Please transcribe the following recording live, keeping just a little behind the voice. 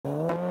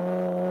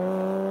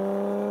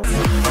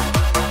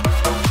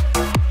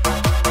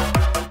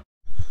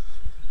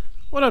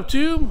What up,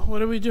 Tube?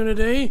 What are we doing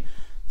today?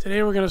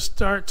 Today we're going to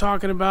start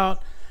talking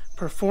about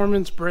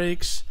performance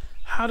brakes,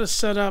 how to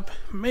set up,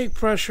 make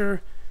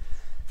pressure,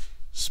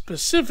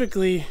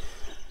 specifically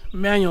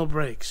manual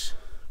brakes.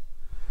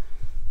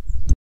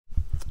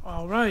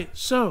 Alright,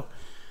 so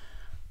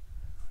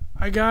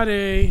I got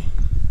a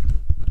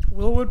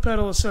Wilwood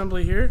pedal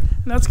assembly here,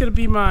 and that's going to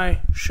be my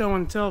show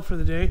and tell for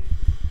the day.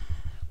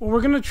 What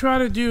we're going to try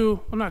to do,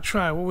 well not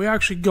try, what we're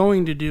actually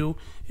going to do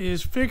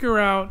is figure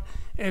out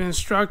and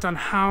instruct on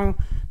how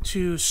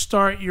to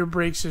start your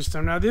brake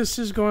system. Now this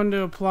is going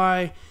to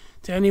apply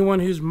to anyone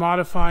who's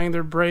modifying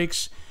their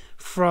brakes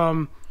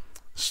from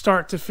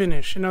start to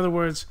finish. In other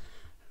words,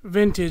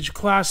 vintage,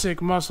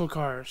 classic, muscle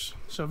cars.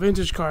 So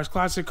vintage cars,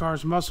 classic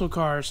cars, muscle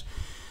cars.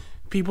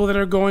 People that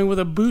are going with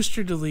a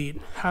booster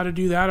delete, how to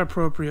do that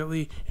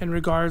appropriately in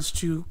regards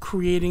to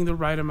creating the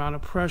right amount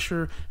of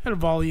pressure and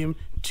volume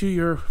to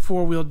your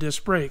four-wheel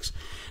disc brakes.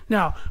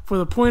 Now, for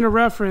the point of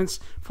reference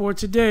for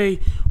today,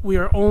 we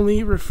are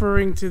only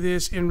referring to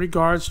this in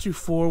regards to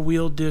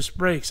four-wheel disc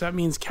brakes. That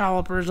means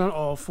calipers on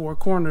all four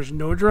corners,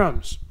 no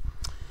drums.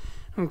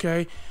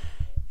 Okay,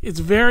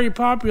 it's very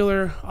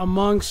popular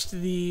amongst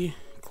the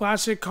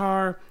classic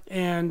car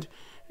and,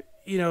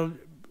 you know,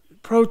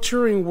 pro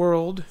touring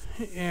world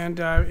and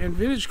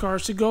vintage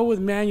cars to go with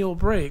manual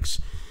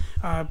brakes.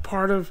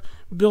 Part of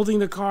building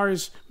the car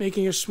is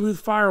making a smooth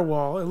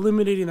firewall,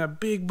 eliminating that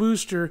big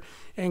booster,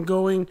 and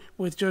going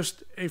with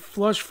just a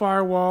flush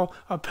firewall,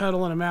 a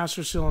pedal, and a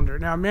master cylinder.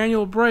 Now,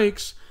 manual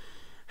brakes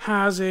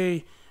has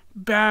a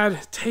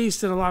bad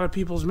taste in a lot of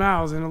people's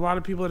mouths, and a lot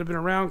of people that have been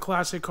around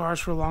classic cars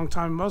for a long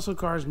time, muscle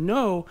cars,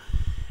 know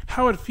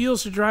how it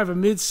feels to drive a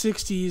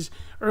mid-60s,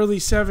 early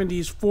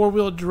 70s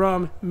four-wheel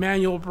drum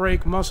manual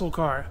brake muscle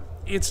car.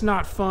 It's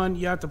not fun.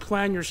 You have to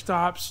plan your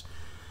stops.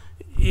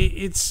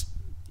 It's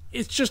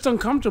just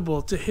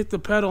uncomfortable to hit the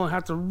pedal and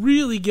have to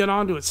really get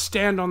onto it,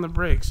 stand on the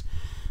brakes.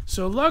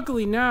 So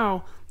luckily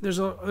now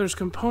there's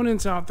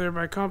components out there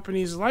by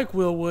companies like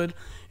Wilwood,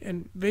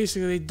 and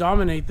basically they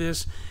dominate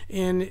this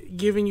in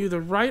giving you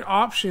the right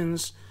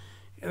options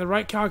and the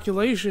right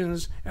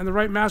calculations and the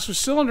right master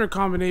cylinder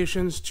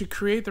combinations to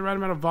create the right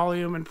amount of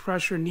volume and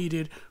pressure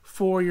needed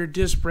for your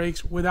disc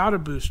brakes without a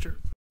booster.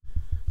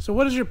 So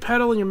what does your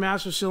pedal and your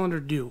master cylinder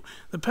do?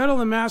 The pedal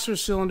and master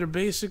cylinder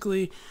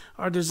basically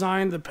are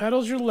designed, the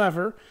pedal's your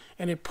lever,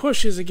 and it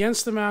pushes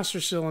against the master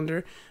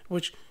cylinder,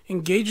 which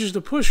engages the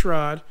push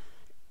rod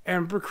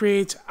and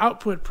creates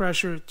output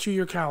pressure to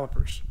your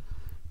calipers.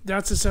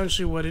 That's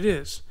essentially what it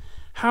is.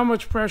 How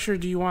much pressure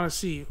do you want to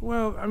see?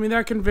 Well, I mean,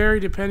 that can vary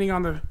depending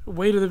on the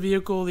weight of the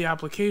vehicle, the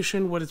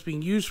application, what it's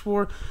being used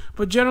for.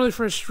 But generally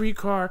for a street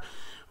car,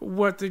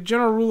 what the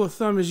general rule of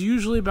thumb is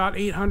usually about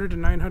 800 to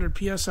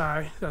 900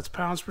 psi, that's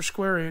pounds per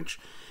square inch,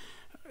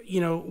 you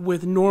know,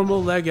 with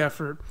normal leg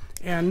effort.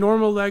 And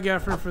normal leg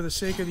effort, for the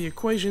sake of the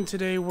equation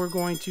today, we're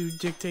going to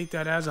dictate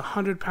that as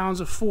 100 pounds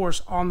of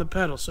force on the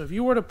pedal. So if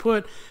you were to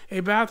put a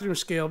bathroom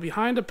scale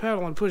behind a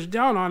pedal and push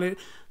down on it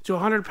to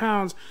 100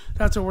 pounds,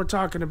 that's what we're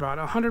talking about.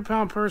 A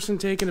 100-pound person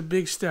taking a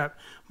big step.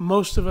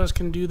 Most of us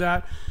can do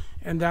that,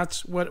 and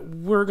that's what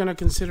we're going to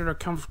consider a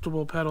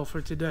comfortable pedal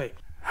for today.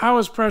 How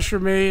is pressure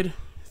made?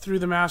 Through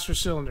the master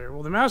cylinder.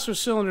 Well, the master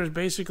cylinder is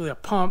basically a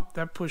pump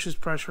that pushes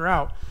pressure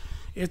out.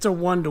 It's a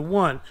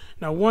one-to-one.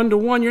 Now,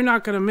 one-to-one, you're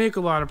not going to make a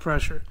lot of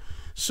pressure.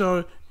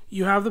 So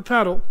you have the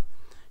pedal,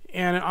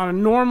 and on a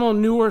normal,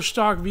 newer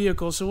stock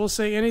vehicle, so we'll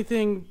say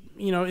anything,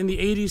 you know, in the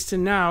 80s to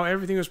now,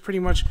 everything was pretty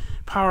much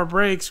power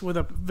brakes with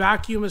a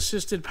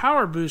vacuum-assisted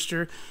power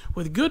booster.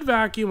 With good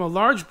vacuum, a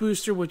large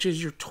booster, which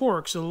is your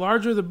torque. So the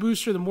larger the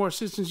booster, the more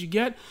assistance you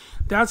get.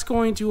 That's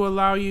going to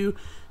allow you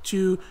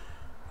to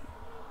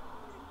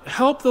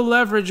help the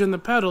leverage in the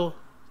pedal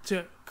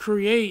to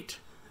create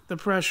the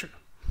pressure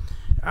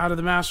out of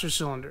the master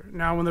cylinder.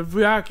 Now, when the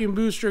vacuum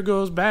booster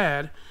goes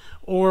bad,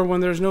 or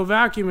when there's no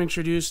vacuum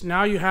introduced,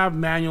 now you have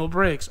manual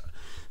brakes.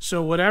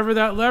 So whatever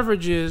that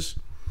leverage is,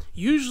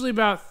 usually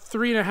about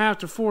 3.5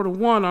 to 4 to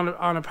 1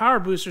 on a power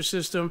booster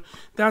system,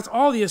 that's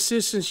all the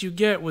assistance you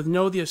get with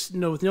no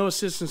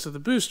assistance of the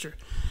booster.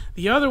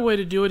 The other way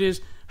to do it is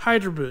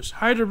Hydro Boost.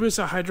 Hydro Boost is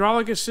a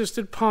hydraulic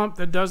assisted pump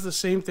that does the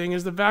same thing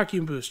as the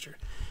vacuum booster.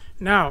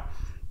 Now,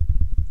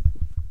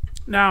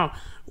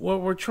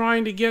 what we're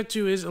trying to get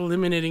to is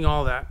eliminating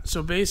all that.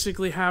 So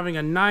basically having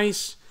a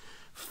nice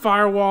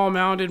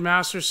firewall-mounted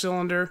master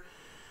cylinder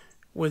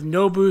with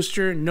no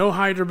booster, no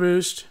Hydro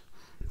Boost,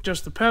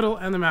 just the pedal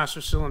and the master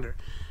cylinder.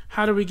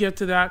 How do we get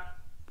to that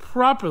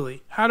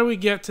properly? How do we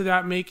get to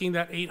that making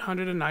that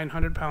 800 to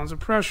 900 pounds of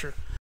pressure?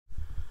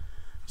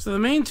 So the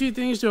main two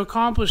things to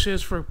accomplish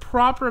this for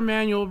proper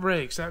manual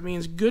brakes, that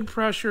means good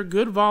pressure,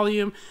 good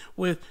volume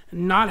with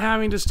not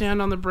having to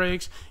stand on the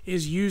brakes,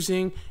 is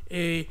using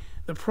the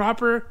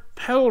proper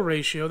pedal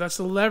ratio. That's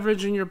the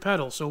leverage in your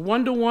pedal. So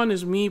 1-to-1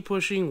 is me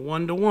pushing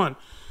 1-to-1.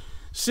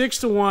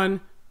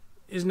 6-to-1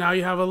 is now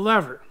you have a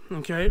lever,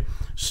 okay?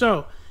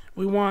 So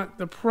we want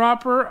the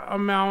proper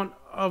amount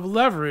of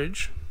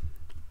leverage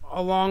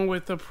along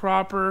with the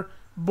proper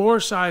bore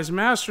size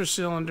master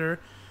cylinder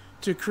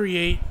to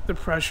create the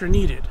pressure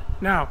needed.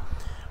 Now,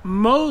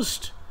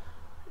 most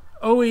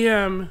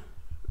OEM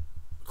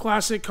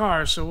classic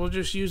cars, so we'll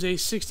just use a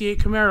 68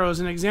 Camaro as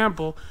an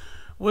example,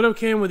 would have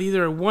came with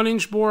either a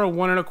 1-inch bore or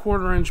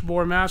 1.25-inch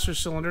bore master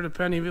cylinder,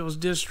 depending if it was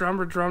disc drum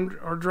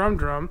or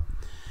drum,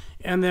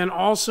 and then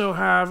also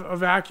have a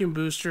vacuum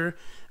booster,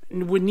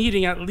 with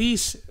needing at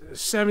least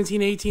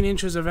 17-18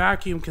 inches of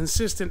vacuum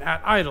consistent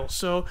at idle.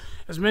 So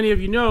as many of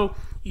you know,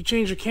 you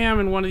change a cam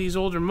in one of these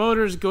older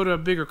motors, go to a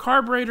bigger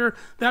carburetor,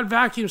 that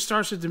vacuum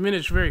starts to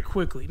diminish very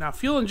quickly. Now,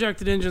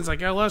 fuel-injected engines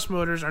like LS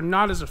motors are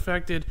not as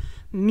affected,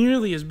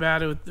 nearly as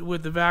bad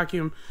with the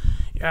vacuum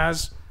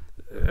as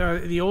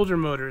the older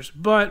motors.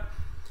 But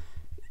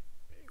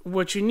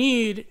what you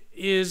need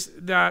is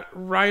that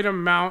right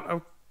amount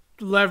of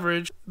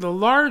leverage. The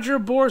larger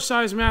bore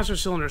size master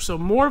cylinder, so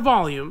more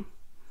volume,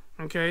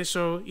 okay,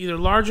 so either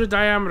larger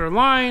diameter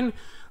line,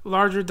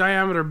 larger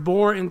diameter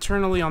bore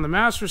internally on the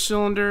master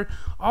cylinder,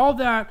 all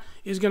that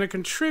is going to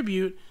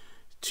contribute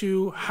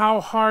to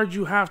how hard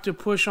you have to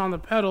push on the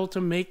pedal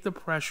to make the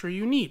pressure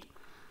you need.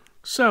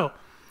 So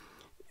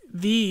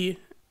the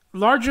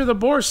larger the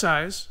bore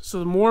size, so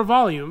the more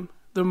volume,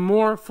 the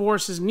more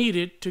force is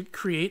needed to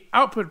create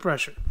output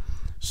pressure.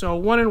 So a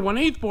 1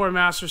 1/8 bore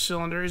master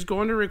cylinder is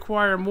going to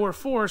require more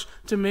force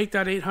to make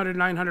that 800,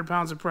 900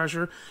 pounds of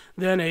pressure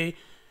than a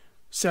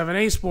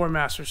 7/8 bore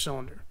master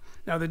cylinder.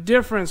 Now, the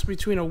difference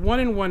between a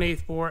 1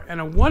 1/8 bore and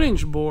a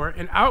 1-inch bore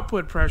in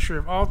output pressure,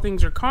 if all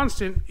things are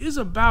constant, is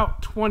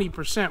about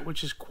 20%,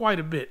 which is quite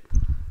a bit.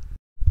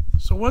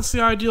 So what's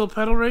the ideal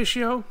pedal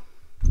ratio?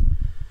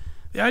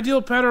 The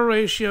ideal pedal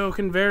ratio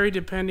can vary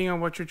depending on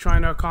what you're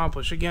trying to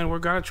accomplish. Again, we're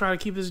going to try to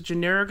keep this as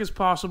generic as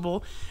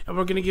possible, and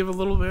we're going to give a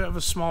little bit of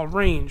a small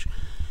range.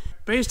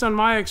 Based on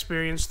my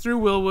experience through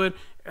Wilwood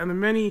and the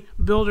many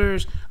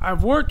builders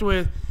I've worked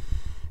with,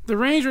 the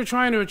range we're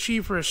trying to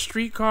achieve for a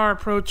street car,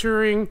 pro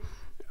touring,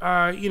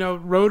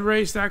 road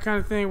race, that kind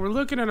of thing, we're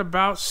looking at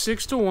about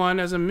 6-to-1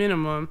 as a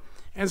minimum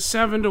and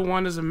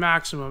 7-to-1 as a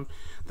maximum.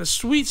 The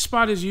sweet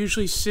spot is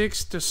usually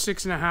 6 to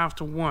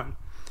 6.5-to-1.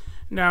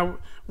 Now,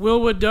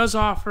 Wilwood does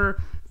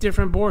offer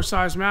different bore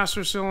size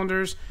master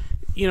cylinders,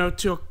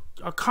 to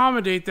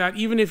accommodate that,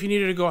 even if you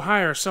needed to go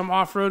higher. Some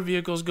off-road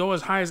vehicles go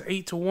as high as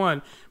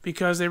 8-to-1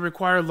 because they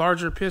require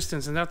larger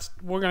pistons, and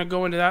we're going to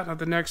go into that in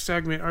the next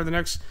segment, or the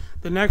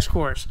next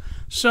course.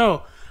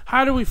 So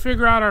how do we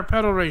figure out our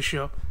pedal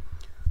ratio?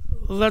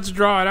 Let's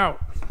draw it out.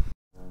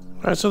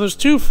 All right, so there's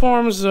two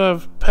forms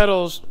of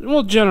pedals.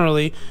 Well,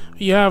 generally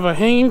you have a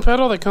hanging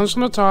pedal that comes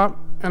from the top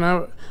and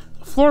a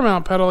floor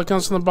mount pedal that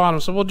comes from the bottom.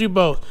 So we'll do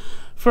both.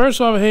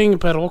 First, we'll have a hanging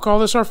pedal. We'll call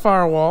this our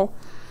firewall.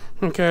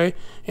 Okay,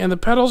 and the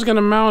pedal's going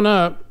to mount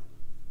up.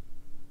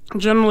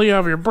 Generally, you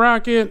have your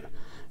bracket,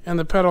 and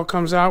the pedal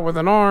comes out with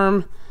an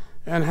arm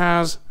and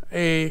has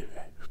a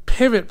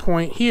pivot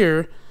point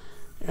here,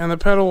 and the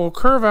pedal will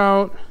curve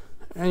out,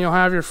 and you'll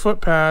have your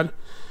foot pad,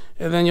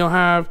 and then you'll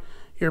have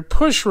your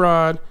push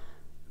rod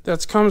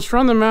that comes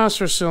from the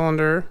master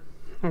cylinder,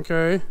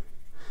 okay,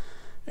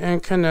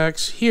 and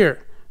connects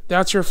here.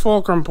 That's your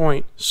fulcrum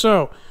point.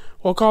 So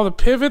we'll call the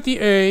pivot the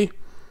A,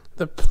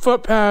 the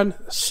foot pad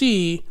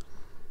C,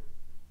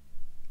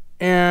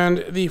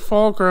 and the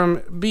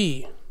fulcrum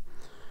B.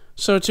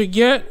 So to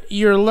get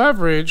your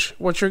leverage,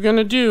 what you're going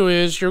to do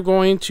is you're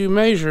going to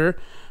measure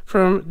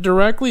from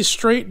directly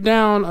straight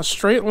down a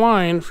straight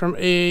line from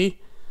A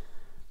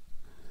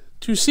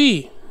to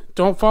C.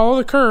 Don't follow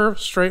the curve,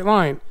 straight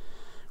line.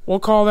 We'll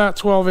call that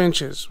 12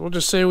 inches. We'll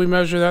just say we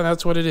measure that,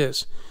 that's what it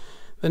is.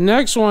 The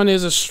next one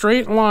is a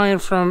straight line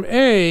from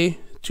A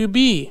to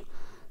B.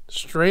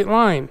 Straight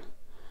line.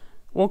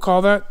 We'll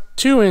call that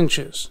 2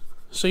 inches.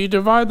 So you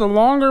divide the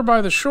longer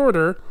by the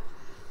shorter,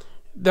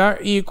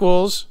 that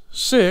equals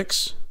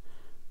 6.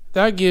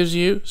 That gives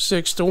you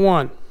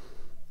 6-to-1.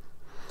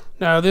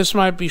 Now this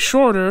might be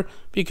shorter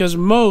because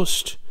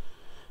most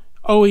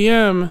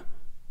OEM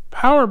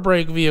power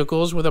brake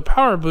vehicles with a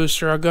power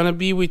booster are going to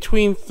be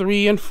between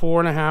 3 and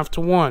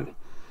 4.5-to-1.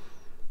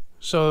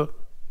 So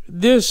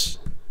this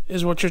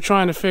is what you're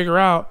trying to figure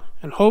out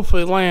and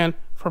hopefully land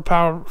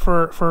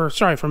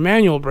for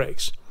manual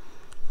brakes.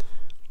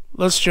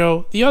 Let's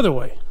show the other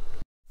way.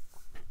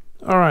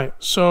 Alright,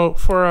 so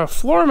for a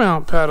floor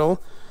mount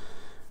pedal,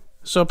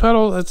 so a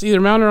pedal that's either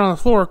mounted on the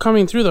floor or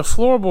coming through the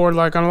floorboard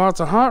like on lots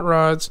of hot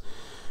rods,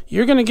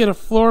 you're going to get a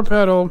floor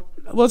pedal.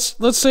 Let's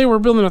say we're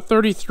building a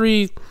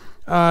 33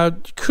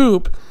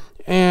 coupe,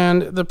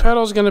 and the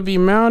pedal is going to be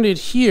mounted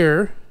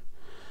here,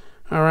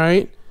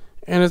 alright,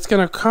 and it's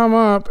going to come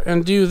up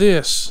and do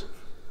this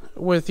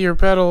with your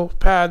pedal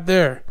pad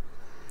there.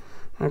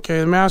 Okay,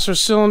 the master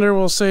cylinder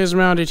we'll say is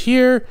mounted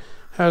here,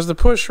 has the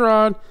push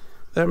rod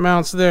that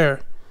mounts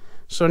there.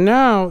 So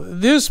now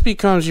this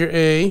becomes your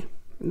A,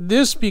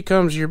 this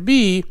becomes your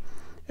B,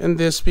 and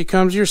this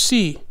becomes your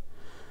C.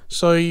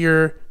 So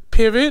your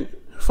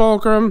pivot,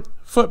 fulcrum,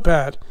 foot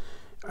pad.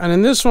 And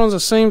in this one's the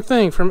same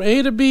thing. From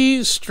A to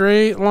B,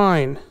 straight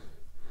line.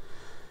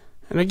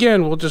 And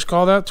again, we'll just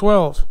call that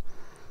 12.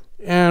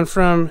 And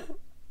from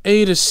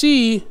A to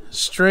C,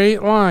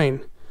 straight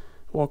line.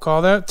 We'll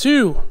call that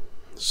 2.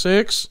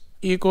 6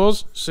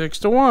 equals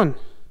 6-to-1.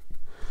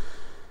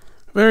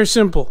 Very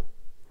simple.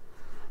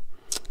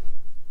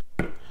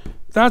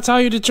 That's how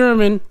you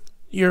determine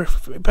your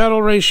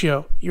pedal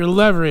ratio, your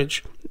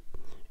leverage.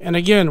 And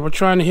again, we're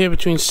trying to hit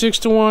between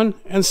 6-to-1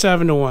 and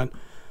 7-to-1.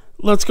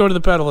 Let's go to the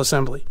pedal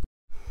assembly.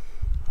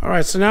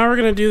 Alright, so now we're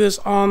going to do this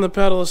on the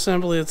pedal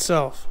assembly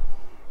itself.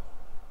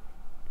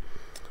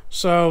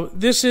 So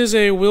this is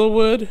a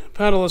Wilwood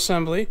pedal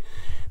assembly.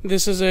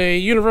 This is a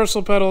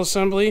universal pedal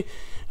assembly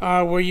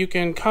where you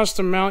can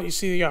custom mount. You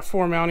see you got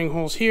 4 mounting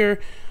holes here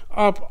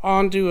up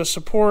onto a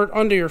support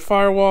under your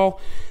firewall.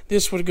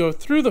 This would go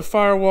through the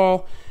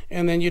firewall,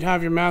 and then you'd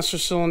have your master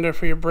cylinder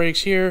for your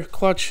brakes here,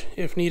 clutch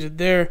if needed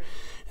there.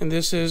 And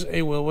this is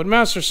a Wilwood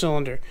master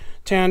cylinder,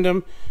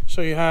 tandem.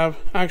 So you have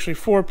actually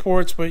 4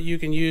 ports, but you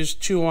can use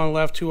 2 on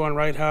left, 2 on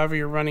right, however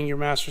you're running your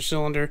master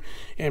cylinder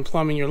and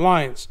plumbing your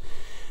lines.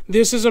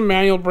 This is a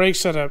manual brake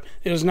setup.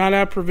 It does not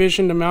have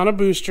provision to mount a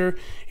booster.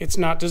 It's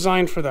not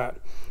designed for that.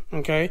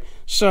 Okay,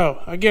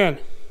 so again,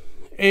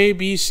 A,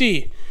 B,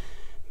 C.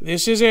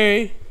 This is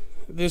A,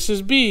 this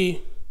is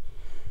B,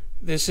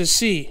 this is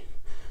C.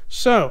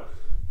 So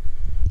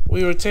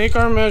we would take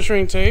our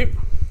measuring tape,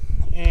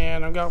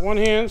 and I've got one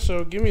hand,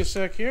 so give me a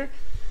sec here.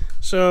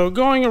 So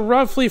going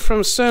roughly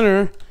from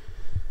center,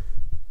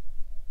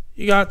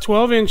 you got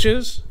 12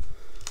 inches.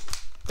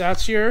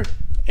 That's your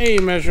A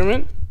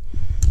measurement.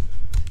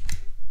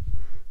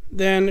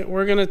 Then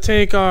we're going to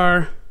take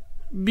our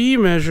B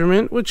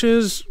measurement, which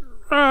is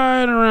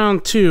right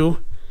around 2.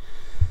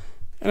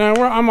 And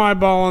I'm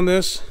eyeballing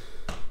this.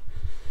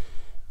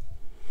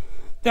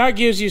 That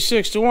gives you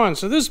 6-to-1.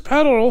 So this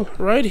pedal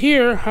right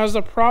here has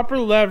the proper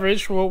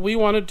leverage for what we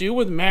want to do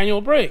with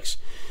manual brakes.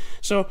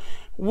 So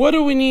what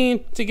do we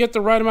need to get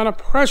the right amount of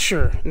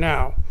pressure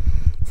now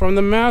from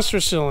the master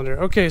cylinder?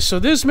 Okay, so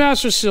this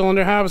master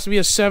cylinder happens to be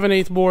a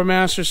 7/8 bore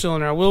master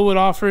cylinder. Wilwood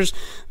offers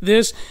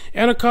this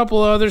and a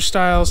couple other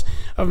styles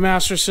of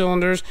master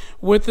cylinders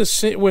with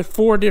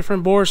 4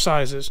 different bore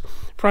sizes.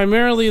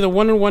 Primarily the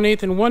 1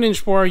 1/8 and 1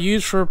 inch bore are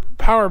used for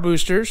power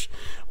boosters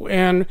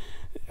and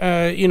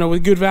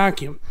with good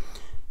vacuum.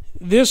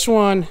 This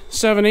one,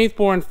 7/8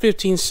 bore and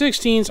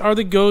 15/16 are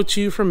the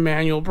go-to for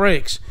manual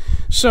brakes.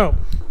 So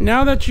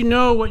now that you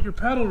know what your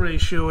pedal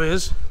ratio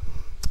is,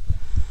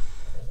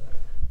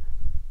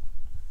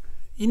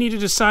 you need to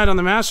decide on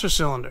the master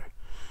cylinder.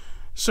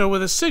 So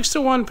with a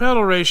 6-to-1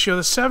 pedal ratio,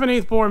 the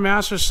 7/8 bore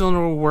master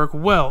cylinder will work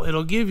well.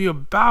 It'll give you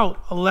about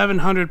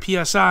 1100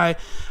 psi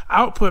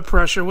output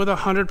pressure with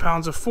 100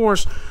 pounds of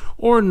force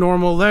or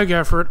normal leg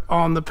effort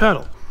on the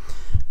pedal.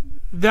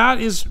 That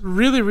is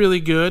really, really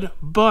good,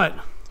 but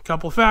a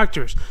couple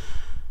factors.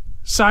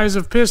 Size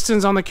of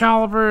pistons on the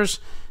calipers,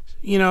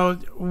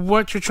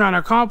 what you're trying to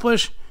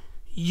accomplish.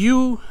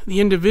 You, the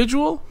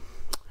individual,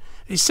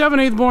 a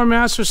 7/8 bore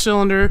master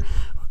cylinder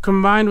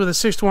combined with a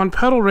 6-to-1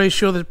 pedal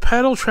ratio, the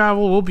pedal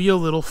travel will be a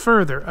little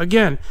further.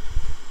 Again,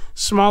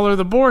 smaller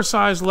the bore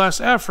size,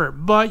 less effort,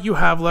 but you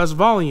have less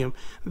volume.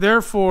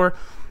 Therefore,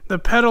 the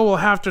pedal will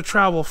have to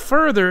travel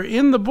further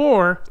in the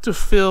bore to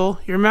fill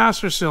your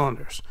master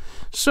cylinders.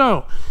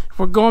 So, if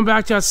we're going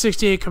back to that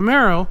 68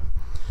 Camaro,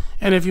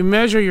 and if you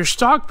measure your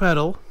stock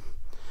pedal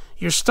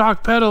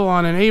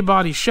on an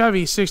A-body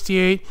Chevy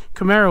 68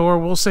 Camaro, or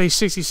we'll say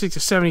 66 to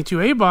 72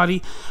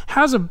 A-body,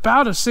 has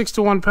about a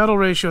 6-to-1 pedal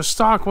ratio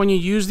stock when you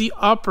use the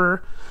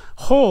upper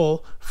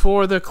hole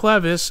for the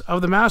clevis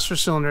of the master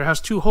cylinder. It has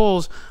 2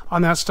 holes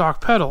on that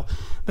stock pedal.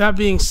 That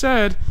being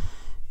said,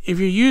 if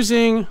you're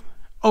using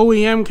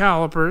OEM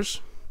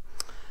calipers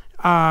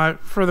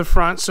for the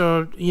front,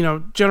 so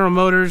General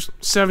Motors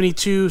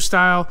 72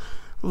 style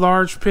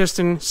large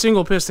piston,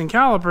 single piston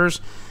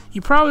calipers,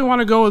 you probably want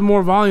to go with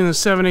more volume than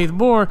 7/8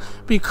 bore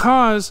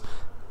because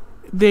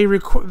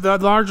the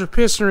larger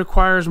piston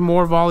requires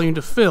more volume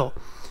to fill.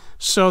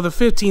 So the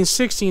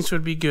 15/16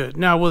 would be good.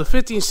 Now, will the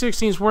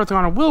 15/16 work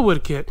on a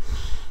Wilwood kit?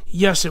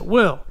 Yes, it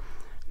will.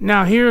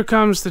 Now, here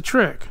comes the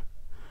trick.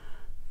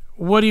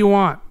 What do you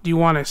want? Do you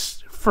want a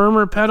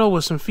firmer pedal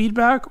with some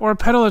feedback, or a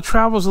pedal that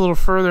travels a little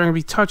further and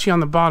be touchy on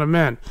the bottom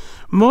end?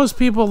 Most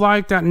people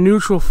like that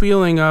neutral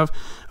feeling of,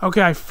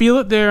 okay, I feel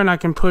it there and I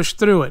can push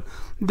through it.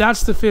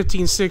 That's the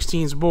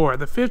 15/16 bore.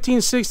 The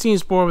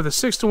 15/16 bore with a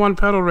 6-to-1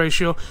 pedal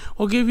ratio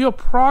will give you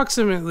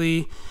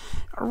approximately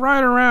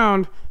right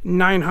around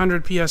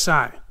 900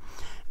 psi.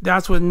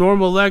 That's with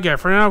normal leg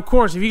effort. Now, of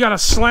course, if you got to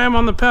slam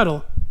on the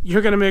pedal,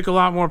 you're going to make a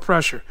lot more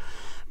pressure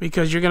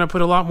because you're going to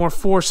put a lot more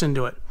force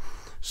into it.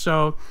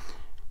 So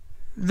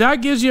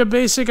that gives you a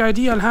basic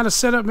idea on how to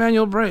set up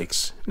manual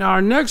brakes. Now,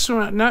 our next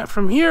one,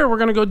 from here, we're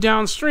going to go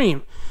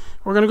downstream.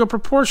 We're going to go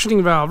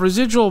proportioning valve,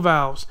 residual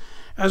valves.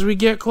 As we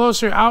get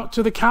closer out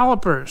to the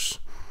calipers,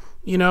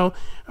 we're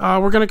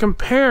going to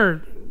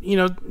compare,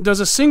 does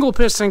a single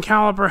piston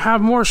caliper have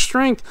more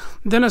strength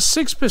than a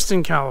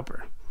 6-piston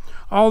caliper?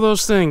 All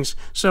those things.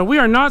 So we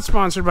are not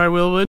sponsored by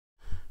Wilwood.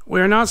 We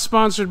are not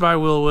sponsored by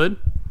Wilwood,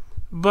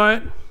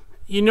 but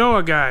you know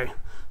a guy.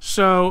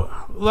 So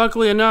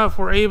luckily enough,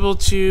 we're able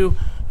to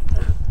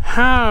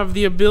have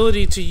the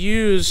ability to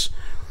use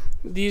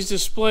these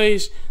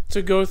displays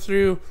to go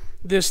through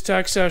this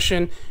tech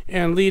session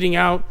and leading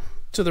out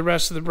to the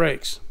rest of the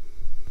brakes.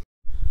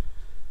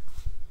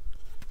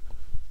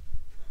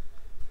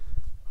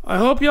 I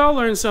hope y'all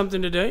learned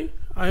something today.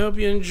 I hope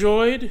you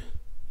enjoyed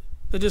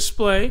the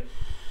display.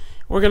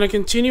 We're going to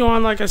continue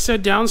on, like I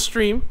said,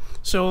 downstream.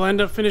 So we'll end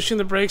up finishing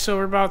the brakes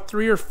over about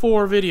 3 or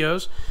 4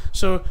 videos.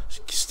 So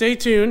stay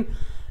tuned.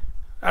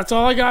 That's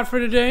all I got for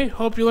today.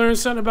 Hope you learned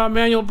something about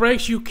manual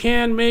brakes. You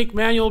can make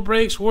manual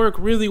brakes work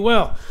really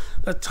well.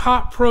 The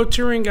top pro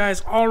touring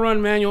guys all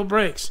run manual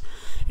brakes.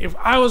 If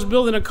I was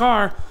building a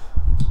car,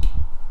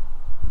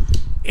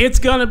 it's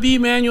going to be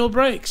manual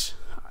brakes.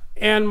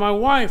 And my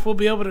wife will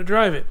be able to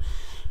drive it.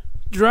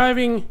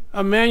 Driving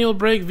a manual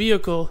brake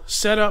vehicle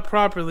set up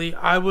properly,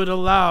 I would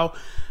allow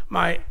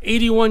my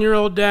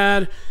 81-year-old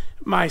dad,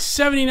 my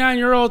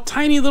 79-year-old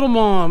tiny little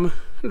mom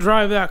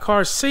drive that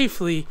car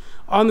safely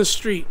on the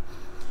street.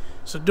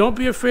 So don't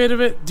be afraid of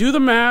it. Do the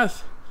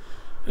math.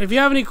 If you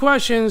have any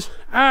questions,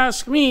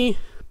 ask me.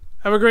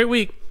 Have a great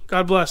week.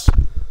 God bless.